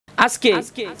আজকে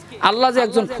আল্লাহ যে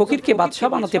একজন ফকিরকে বাদশাহ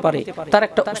বানাতে পারে তার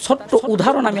একটা ছোট্ট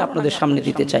উদাহরণ আমি আপনাদের সামনে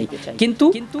দিতে চাই। কিন্তু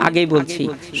আগেই বলছি,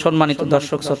 সম্মানিত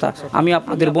দর্শক শ্রোতা, আমি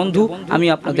আপনাদের বন্ধু, আমি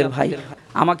আপনাদের ভাই,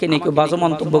 আমাকে নিয়ে কেউ বাজে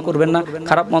মন্তব্য করবেন না,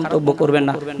 খারাপ মন্তব্য করবেন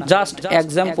না। জাস্ট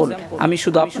এক্সাম্পল, আমি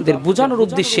শুধু আপনাদের বোঝানোর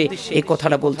উদ্দেশ্যে এই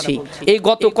কথাটা বলছি। এই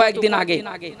গত কয়েকদিন আগে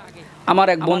আমার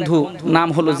এক বন্ধু, নাম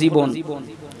হলো জীবন,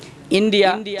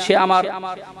 ইন্ডিয়া, সে আমার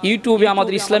ইউটিউবে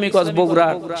আমাদের ইসলামিক ওয়াজ বগুড়া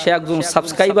সে একজন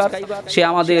সাবস্ক্রাইবার। সে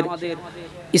আমাদের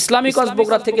ইসলামিক ওয়াজ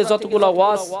বগুড়া থেকে যতগুলো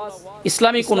ওয়াজ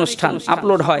ইসলামিক অনুষ্ঠান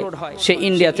আপলোড হয় সে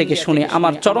ইন্ডিয়া থেকে শুনে,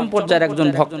 আমার চরম পর্যায়ের একজন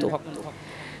ভক্ত।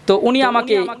 তো উনি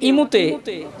আমাকে ইমুতে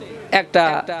একটা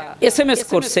SMS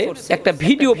করছে, একটা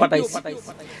ভিডিও পাঠাইছে।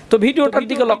 তো ভিডিওটার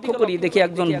দিকে লক্ষ্য করি, দেখি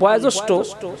একজন বয়োজ্যেষ্ঠ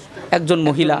একজন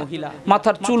মহিলা,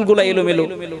 মাথার চুলগুলা এলোমেলো,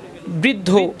 বৃদ্ধ,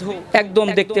 একদম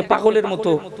দেখতে পাগলের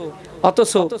মতো,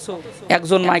 অথচ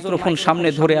একজন মাইক্রোফোন সামনে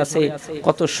ধরে আছে,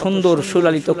 কত সুন্দর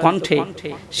সুলালিত কণ্ঠে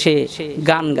সে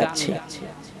গান গাচ্ছে।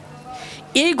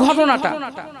 এই ঘটনাটা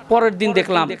পরের দিন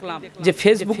দেখলাম যে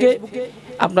ফেসবুকে,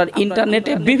 আপনার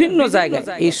ইন্টারনেটে, বিভিন্ন জায়গায়,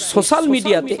 এই সোশ্যাল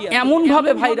মিডিয়াতে এমন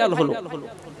ভাবে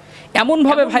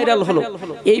ভাইরাল হলো,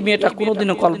 এই মেয়েটা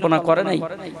কোনোদিনও কল্পনা করে নাই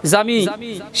যে আমি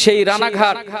সেই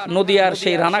রানাঘাট, নদিয়ার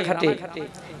সেই রানাঘাটে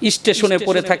স্টেশনে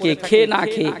পড়ে থাকে, খেয়ে না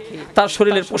খেয়ে, তার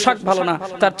শরীরের পোশাক ভালো না,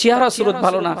 তার চেহারা সুরত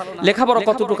ভালো না, লেখাপড়া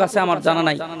কতটুকু আছে আমার জানা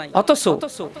নাই, অথচ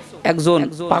একজন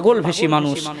পাগল ভেসী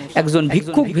মানুষ, একজন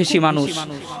ভিক্ষুক ভেসী মানুষ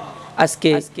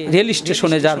আজকে রেল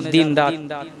স্টেশনে যার দিন রাত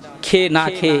খেয়ে না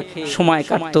খেয়ে সময়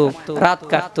কাটতো, রাত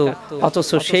কাটতো, অথচ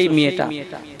সেই মেয়েটা,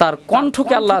 তার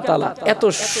কণ্ঠকে আল্লাহ তাআলা এত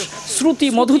শ্রুতি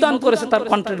মধুদান করেছে তার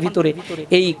কণ্ঠের ভিতরে।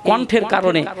 এই কণ্ঠের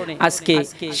কারণে আজকে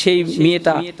সেই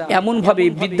মেয়েটা এমনভাবে,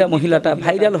 বৃদ্ধা মহিলাটা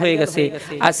ভাইরাল হয়ে গেছে।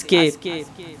 আজকে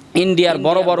ইন্ডিয়ার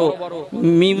বড় বড়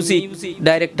মিউজিক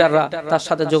ডাইরেক্টররা তার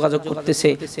সাথে যোগাযোগ করতেছে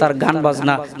তার গান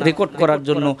বাজনা রেকর্ড করার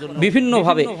জন্য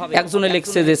বিভিন্নভাবে। একজনে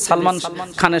লিখছে যে সালমান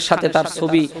খানের সাথে তার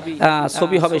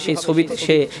ছবি হবে, সেই ছবিতে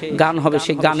সে গান হবে,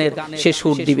 সেই গানের সে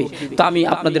সুর দিবে। তো আমি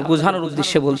আপনাদের বোঝানোর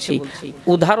উদ্দেশ্যে বলছি,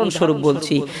 উদাহরণস্বরূপ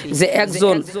বলছি যে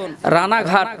একজন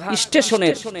রানাঘাট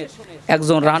স্টেশনের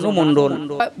একজন রানু মণ্ডল,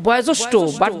 বয়োজ্যেষ্ঠ,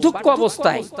 বার্ধক্য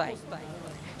অবস্থায়,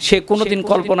 সে কোনোদিন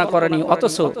কল্পনা করেনি,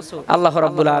 অথচ আল্লাহ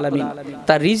রাব্বুল আলামিন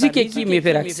তার রিজিকে কি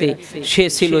মেপে রাখছে, সে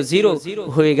ছিল জিরো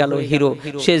হয়ে গেল হিরো।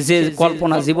 সে যে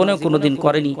কল্পনা জীবনেও কোনোদিন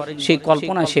করেনি, সেই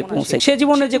কল্পনা সে পৌঁছে। সে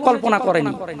জীবনে যে কল্পনা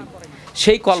করেনি,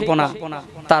 সেই কল্পনা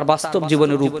তার বাস্তব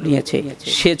জীবনে রূপ নিয়েছে।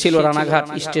 সে ছিল রানাঘাট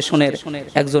স্টেশনের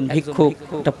একজন ভিক্ষুক,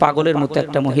 একটা পাগলের মতো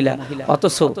একটা মহিলা,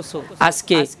 অথচ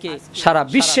আজকে সারা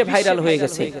বিশ্বে ভাইরাল হয়ে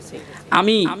গেছে।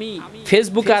 আমি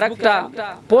ফেসবুকে আরেকটা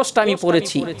পোস্ট আমি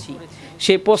পড়েছি,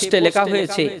 সেই পোস্টে লেখা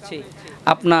হয়েছে,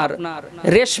 আপনার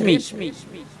রেশমি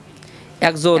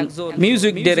একজন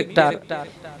মিউজিক ডাইরেক্টর,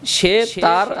 সে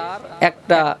তার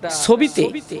একটা ছবিতে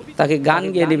তাকে গান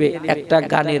গেয়ে নেবে, একটা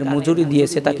গানের মজুরি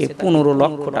দিয়েছে তাকে 15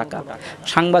 লক্ষ টাকা।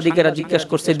 সাংবাদিকেরা জিজ্ঞাসা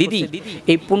করছে, দিদি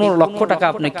এই 15 লক্ষ টাকা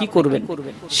আপনি কি করবেন?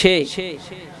 সে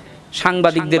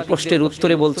সাংবাদিকদের প্রশ্নের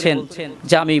উত্তরে বলছেন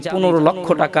যে আমি 15 লক্ষ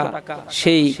টাকা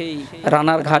সেই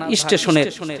রানারঘাট স্টেশনের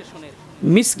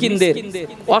মিসকিনদের,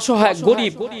 অসহায়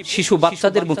গরিব শিশু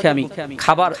বাচ্চাদের মুখে আমি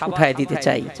খাবার উঠায় দিতে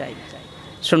চাই।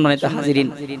 সম্মানিত হাজিরিন,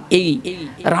 এই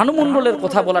রানু মণ্ডলের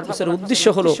কথা বলার পিছনে উদ্দেশ্য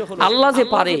হলো, আল্লাহ যে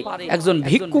পারে একজন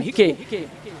ভিক্ষুককে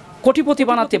কোটিপতি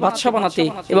বানাতে, বাদশা বানাতে,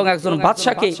 এবং একজন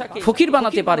বাদশাকে ফকির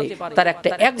বানাতে পারে, তার একটা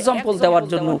এক্সাম্পল দেওয়ার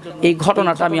জন্য এই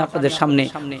ঘটনাটা আমি আপনাদের সামনে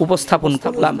উপস্থাপন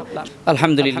করলাম।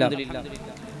 আলহামদুলিল্লাহ।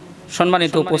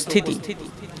 সম্মানিত উপস্থিতি,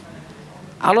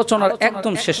 আলোচনার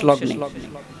একদম শেষ লগ্নে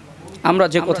আমরা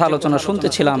যে কথা আলোচনা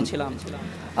শুনতেছিলাম,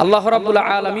 আল্লাহ রাব্বুল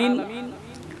আলামিন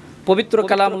পবিত্র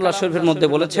কালামুল্লাহ শরীফের মধ্যে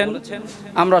বলেছেন,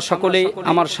 আমরা সকলে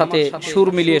আমার সাথে সুর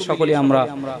মিলিয়ে সকলে আমরা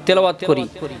তেলাওয়াত করি,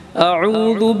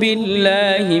 আউযু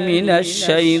বিল্লাহি মিনাশ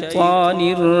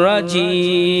শাইতানির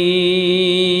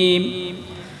রাজীম,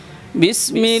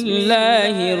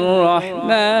 বিসমিল্লাহির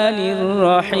রহমানির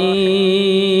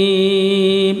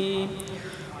রহিম,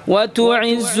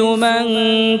 وتعز من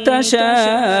تشاء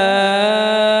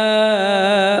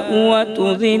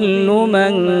وتذل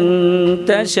من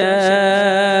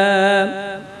تشاء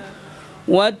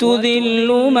وتذل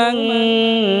من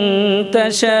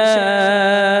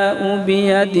تشاء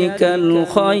بيدك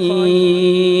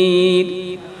الخير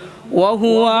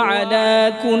وهو على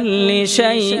كل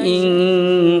شيء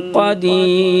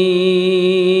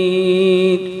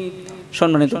قدير।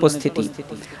 সম্মানিত উপস্থিতি,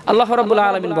 আল্লাহ রাব্বুল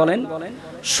আলামিন বলেন,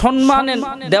 সম্মান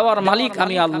দেওয়ার মালিক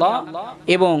আমি আল্লাহ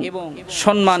এবং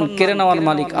সম্মান কেড়ে নেওয়ার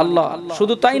মালিক আল্লাহ।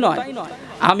 শুধু তাই নয়,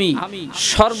 আমি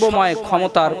সর্বময়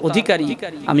ক্ষমতার অধিকারী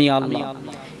আমি আল্লাহ।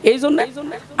 এই জন্য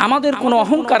আমাদের কোনো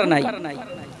অহংকার নাই,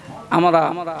 আমরা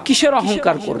কিসের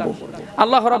অহংকার করব?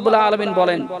 আল্লাহ রাব্বুল আলামিন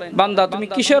বলেন, বান্দা তুমি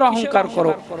কিসের অহংকার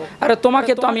করো? আরে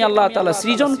তোমাকে তো আমি আল্লাহ তাআলা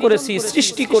সৃজন করেছি,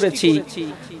 সৃষ্টি করেছি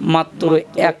মাত্র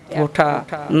এক ফোঁটা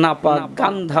নাপাক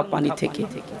গান্ধা পানি থেকে।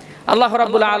 আল্লাহ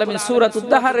রাব্বুল আলামিন সূরাতুদ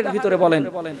দাহরের ভিতরে বলেন,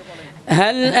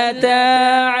 হাল আতা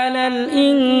আলাল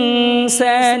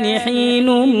ইনসানি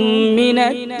হিনুম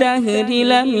মিনাত দাহরি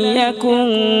লাম ইয়াকুন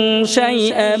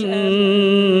শাইআম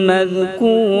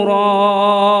মাযকুরা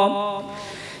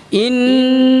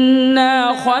ইন্না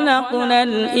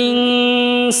খালাকনাল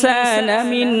ইনসানা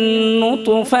মিন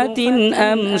নুতফাতিন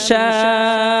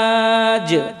আমশাজ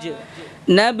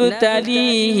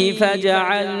নাবতালিহি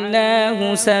ফাজআলনাহু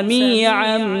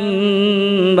সামিআন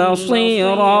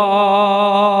বাসীরা।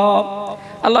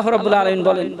 আল্লাহ রাব্বুল আলামিন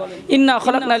বলেন, ইন্না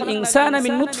খালাকনাল ইনসানা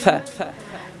মিন নুতফা,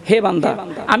 হে বান্দা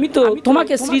আমি তো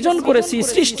তোমাকে সৃজন করেছি,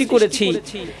 সৃষ্টি করেছি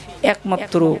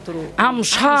একমাত্র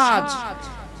আমশাজ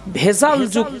ভেজাল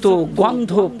যুক্ত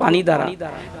গন্ধ পানি দ্বারা।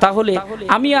 তাহলে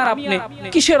আমি আর আপনি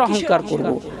কিসের অহংকার করব?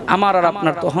 আমার আর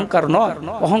আপনার তো অহংকার নয়,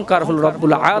 অহংকার হল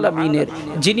রব্বুল আলামিনের,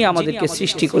 যিনি আমাদেরকে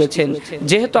সৃষ্টি করেছেন।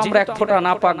 যেহেতু আমরা এক ফোঁটা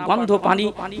নাপাক গন্ধ পানি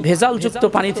ভেজাল যুক্ত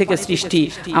পানি থেকে সৃষ্টি,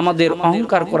 আমাদের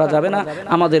অহংকার করা যাবে না,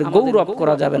 আমাদের গৌরব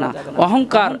করা যাবে না।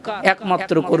 অহংকার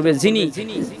একমাত্র করবে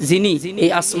যিনি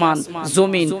এই আসমান,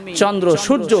 জমিন, চন্দ্র,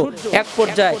 সূর্য, এক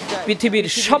পর্যায়ে পৃথিবীর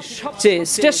সবচেয়ে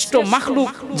শ্রেষ্ঠ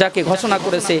মাখলুক যাকে ঘোষণা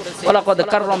করেছে, ওয়ালাকাদ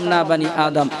কাররামনা বানি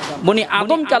আদম, বনি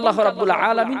আদমকে আল্লাহ রাব্বুল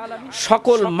আলামিন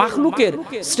সকল মাখলুকের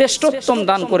শ্রেষ্ঠত্ব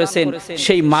দান করেছেন।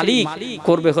 সেই মালিক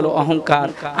করবে হলো অহংকার।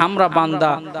 আমরা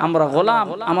বান্দা, আমরা গোলাম,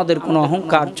 আমাদের কোনো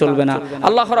অহংকার চলবে না।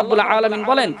 আল্লাহ রাব্বুল আলামিন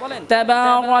বলেন,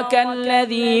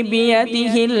 তাবারাকাল্লাযী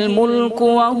বিয়াদিহিল মুলকু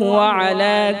ওয়া হুয়া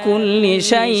আলা কুল্লি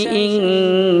শাইইন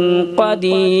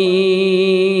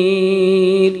কাদির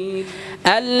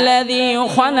الذي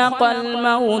خلق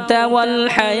الموت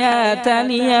والحياة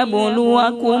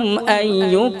ليبلوكم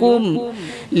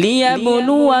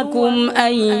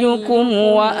أيكم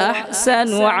وأحسن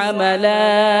عملا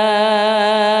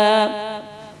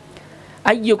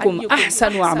আইয়ুকুম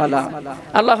আহসানু আমালা।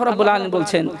 আল্লাহ রাব্বুল আলামিন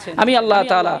বলছেন, আমি আল্লাহ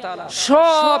তাআলা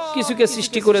সব কিছুকে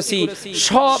সৃষ্টি করেছি,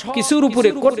 সব কিছুর উপরে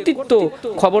কর্তৃত্ব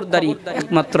খবরদারি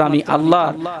একমাত্র আমি আল্লাহ।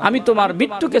 আমি তোমার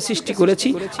মৃত্যুকে সৃষ্টি করেছি,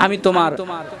 আমি তোমার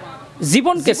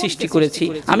জীবনকে সৃষ্টি করেছি,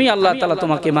 আমি আল্লাহ তাআলা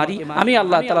তোমাকে মারি, আমি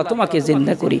আল্লাহ তাআলা তোমাকে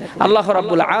জিন্দা করি। আল্লাহ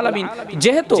রাব্বুল আলামিন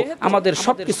যেহেতু আমাদের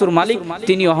সবকিছুর মালিক,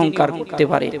 তিনি অহংকার করতে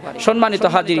পারে। সম্মানিত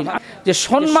হাজিরিন, যে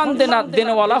সম্মান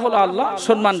দেনওয়ালা হলো আল্লাহ,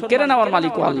 সম্মান কেড়ে নেওয়ার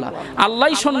মালিকও আল্লাহ।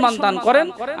 আল্লাহই সম্মান দান করেন,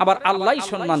 আবার আল্লাহই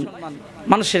সম্মান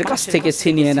মানুষের কাছ থেকে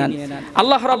ছিনিয়ে নেন।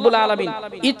 আল্লাহ রাব্বুল আলামিন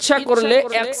ইচ্ছা করলে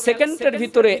এক সেকেন্ডের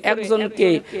ভিতরে একজনকে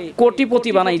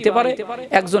কোটিপতি বানাইতে পারে,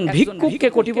 একজন ভিক্ষুককে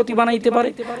কোটিপতি বানাইতে পারে।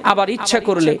 আবার ইচ্ছা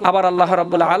করলে, আবার আল্লাহ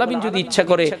রাব্বুল আলামিন যদি ইচ্ছা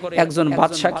করে একজন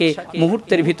বাদশাকে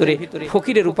মুহূর্তের ভিতরে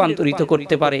ফকিরে রূপান্তরিত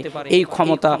করতে পারে। এই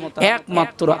ক্ষমতা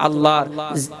একমাত্র আল্লাহর,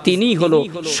 তিনিই হলো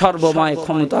সর্বময়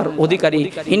ক্ষমতার অধিকারী।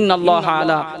 ইন্নাল্লাহা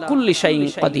আলা কুল্লি শাইইন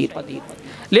কাদির।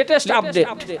 লেটেস্ট আপডেট,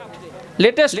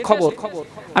 লেটেস্ট খবর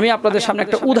আমি আপনাদের সামনে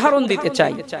একটা উদাহরণ দিতে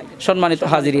চাই। সম্মানিত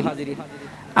হাজিরিন,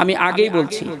 আমি আগেই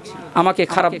বলছি, আমাকে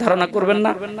খারাপ ধারণা করবেন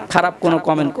না, খারাপ কোনো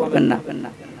কমেন্ট করবেন না।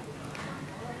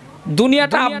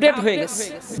 দুনিয়াটা আপডেট হয়ে গেছে,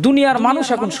 দুনিয়ার মানুষ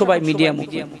এখন সবাই মিডিয়া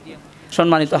মুখী।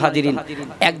 সম্মানিত হাজিরিন,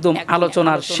 একদম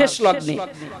আলোচনার শেষ লগ্নে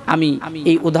আমি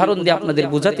এই উদাহরণ দিয়ে আপনাদের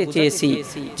বোঝাতে চেয়েছি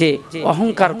যে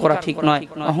অহংকার করা ঠিক নয়,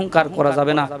 অহংকার করা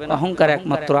যাবে না। অহংকার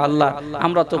একমাত্র আল্লাহ।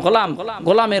 আমরা তো গোলাম,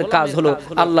 গোলামের কাজ হলো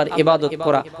আল্লাহর ইবাদত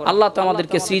করা। আল্লাহ তো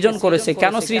আমাদেরকে সৃজন করেছে।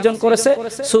 কেন সৃজন করেছে?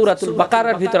 সূরাতুল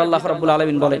বাকারার ভিতরে আল্লাহ রাব্বুল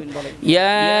আলামিন বলেন,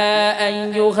 ইয়া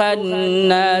আইয়ুহান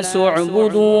নাসু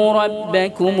উবুদু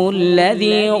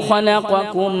রাব্বাকুমুল্লাযী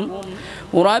খালাকাকুম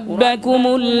ربكم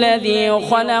الذي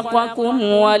خلقكم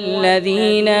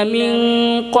والذين من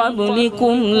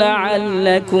قبلكم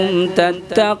لعلكم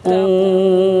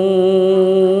تتقون।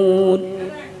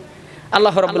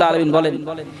 আল্লাহ রাব্বুল আলামিন বলেন,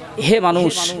 হে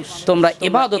মানুষ, তোমরা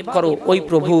ইবাদত করো ওই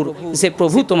প্রভুর যে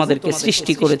প্রভু তোমাদেরকে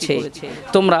সৃষ্টি করেছে।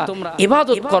 তোমরা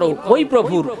ইবাদত করো ওই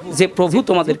প্রভুর যে প্রভু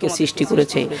তোমাদেরকে সৃষ্টি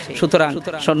করেছে। সুতরাং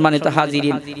সম্মানিত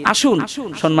হাজিরিন, আসুন,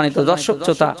 সম্মানিত দর্শক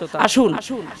শ্রোতা, আসুন,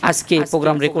 আজকে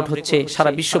প্রোগ্রাম রেকর্ড হচ্ছে,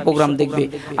 সারা বিশ্ব প্রোগ্রাম দেখবে।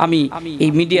 আমি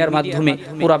এই মিডিয়ার মাধ্যমে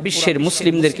পুরা বিশ্বের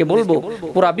মুসলিমদেরকে বলবো,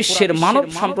 পুরা বিশ্বের মানব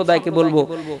সম্প্রদায়কে বলবো,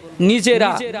 নিজেরা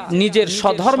নিজের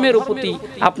স্বধর্মের প্রতি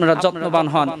আপনারা যত্নবান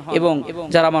হন এবং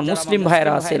যারা আমার মুসলিম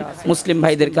ভাইয়েরা আছেন, মুসলিম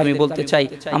ভাইদেরকে আমি বলতে চাই,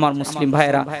 আমার মুসলিম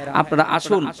ভাইয়েরা আপনারা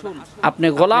আসুন, আপনি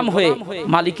গোলাম হয়ে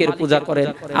মালিকের পূজা করেন,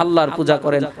 আল্লাহর পূজা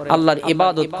করেন, আল্লাহর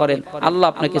ইবাদত করেন। আল্লাহ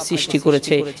আপনাকে সৃষ্টি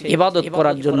করেছে ইবাদত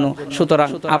করার জন্য, সুতরাং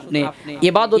আপনি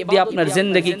ইবাদত দিয়ে আপনার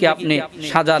জিন্দেগিকে আপনি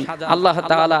সাজান। আল্লাহ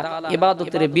তাআলা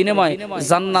ইবাদতের বিনিময়ে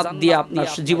জান্নাত দিয়ে আপনার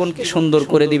জীবনকে সুন্দর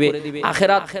করে দিবে।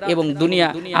 আখিরাত এবং দুনিয়া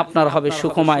আপনার হবে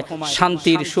সুখময়,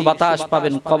 শান্তির সুবাতাস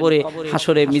পাবেন কবরে,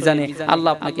 হাসরে, মিজানে।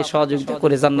 আল্লাহ আপনাকে সহযোগিতা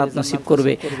করে জান্নাত নসিব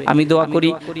করবে। আমি দোয়া করি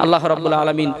আল্লাহ রাব্বুল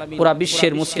আলামিন পুরা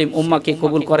বিশ্বের মুসলিম উম্মাহকে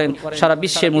কবুল করেন। সারা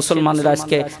বিশ্বের মুসলমানরা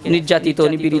আজকে নির্যাতিত,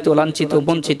 নিপীড়িত, লাঞ্ছিত,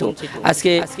 বঞ্চিত।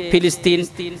 আজকে ফিলিস্তিন,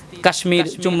 কাশ্মীর,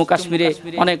 জম্মু কাশ্মীরে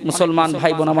অনেক মুসলমান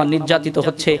ভাই বোন আমার নির্যাতিত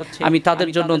হচ্ছে। আমি তাদের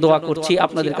জন্য দোয়া করছি,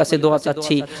 আপনাদের কাছে দোয়া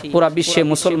চাচ্ছি। পুরা বিশ্বে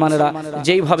মুসলমানেরা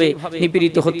যেইভাবে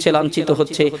নিপীড়িত হচ্ছে, লাঞ্ছিত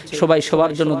হচ্ছে, সবাই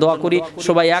সবার জন্য দোয়া করি।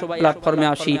 সবাই এক প্ল্যাটফর্মে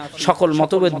আসি, সকল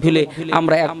মতভেদ ভুলে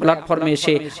আমরা এক প্ল্যাটফর্মে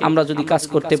এসে আমরা যদি কাজ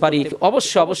করতে পারি,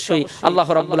 অবশ্যই আল্লাহ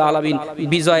রাব্বুল আলামিন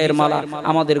বিজয়ের মালা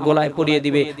আমাদের গলায় পরিয়ে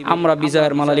দিবে। আমরা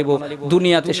বিজয়ের মালা নেব।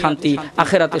 দুনিয়াতে শান্তি,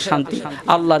 আখিরাতে শান্তি,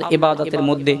 আল্লাহর ইবাদতের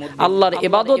মধ্যে। আল্লাহর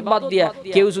ইবাদত বাদ দিয়া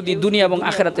কেউ যদি দুনিয়া এবং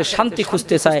আখিরাতে শান্তি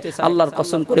খুঁজতে চায়, আল্লাহর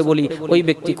কসম করে বলি ওই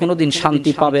ব্যক্তি কোনোদিন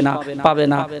শান্তি পাবে না, পাবে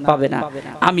না, পাবে না।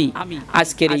 আমি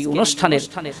আজকের এই অনুষ্ঠানের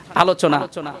আলোচনা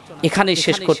এখানেই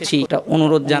শেষ করছি। এটা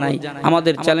অনুরোধ জানাই,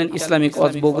 আমাদের চ্যানেল ইসলামিক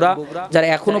ওয়াজ বগুড়া যারা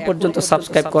এখনো পর্যন্ত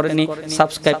সাবস্ক্রাইব করেননি,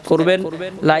 সাবস্ক্রাইব করবেন,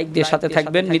 লাইক দিয়ে সাথে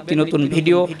থাকবেন। নিত্য নতুন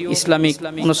ভিডিও, ইসলামিক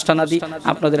অনুষ্ঠানাদি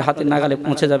আপনাদের হাতে নাগালে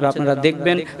পৌঁছে যাবে। আপনারা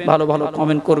দেখবেন, ভালো ভালো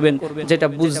কমেন্ট করবেন। যেটা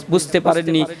বুঝতে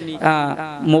পারেননি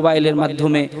মোবাইলের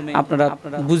মাধ্যমে আপনারা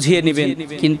বুঝিয়ে নেবেন,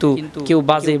 কিন্তু কেউ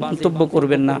বাজে মন্তব্য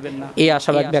করবেন না, এই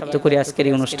আশাবাদ ব্যক্ত করে আজকের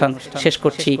এই অনুষ্ঠান শেষ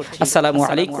করছি। আসসালামু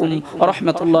আলাইকুম ওয়া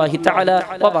রাহমাতুল্লাহি তাআলা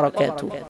ওয়া বারাকাতুহু।